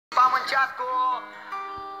chat cu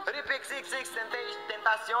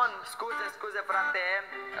xxxtentation. Scuze frate,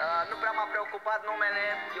 nu prea m-a preocupat numele,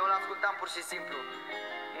 eu l-ascultam pur și simplu.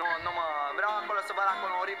 Nu mă, vreau acolo să văd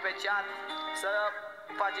acolo un rip pe chat, să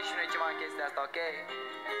facem și noi ceva în chestia asta, ok?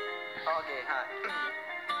 Ok, hai.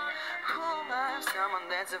 I'm someone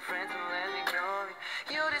that's afraid to let me go.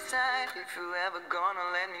 You decide if you ever gonna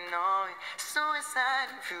let me know. Suicide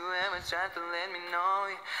if you ever try to let me know.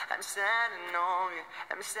 I'm sad to know you,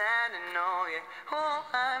 I'm sad to know you. Oh,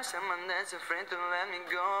 I'm someone that's afraid to let me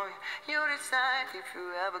go. You decide if you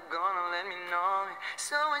ever gonna let me know.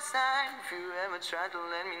 Suicide if you ever try to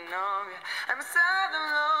let me know. I'm sad to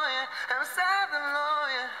know you, I'm sad to know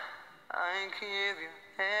you. I give you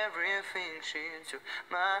everything she took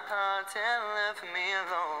my heart and left me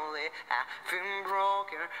lonely. I've been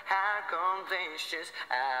broken, heart contagious.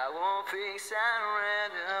 I won't fix and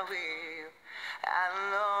rather with you. I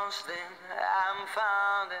lost it, I'm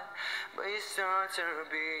found it, but it's torture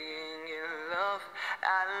being in love.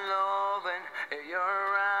 I love when you're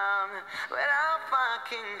around, but I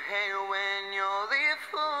fucking hate when you're the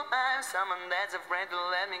fool. I'm someone that's afraid to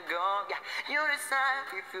let me go. Yeah, you decide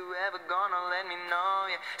if you ever gonna let me know.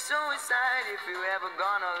 Yeah, suicide if you ever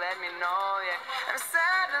gonna let me know. Yeah, I'm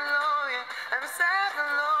sad alone. Yeah, I'm sad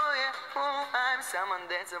alone. Yeah, oh, I'm someone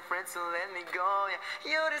that's afraid to let me go. Yeah,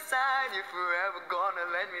 you decide if you ever gonna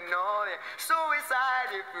let me know. Yeah, suicide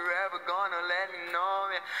if you ever gonna let me know.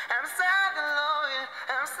 Yeah, I'm sad alone. Yeah,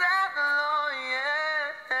 I'm sad alone. Yeah,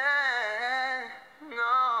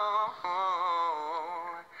 no,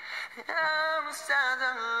 I'm sad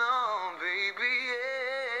alone, baby. Yeah.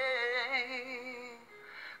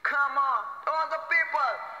 Come on, all the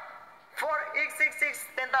people for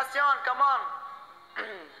xxxtentation. Come on.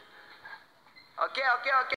 Okay.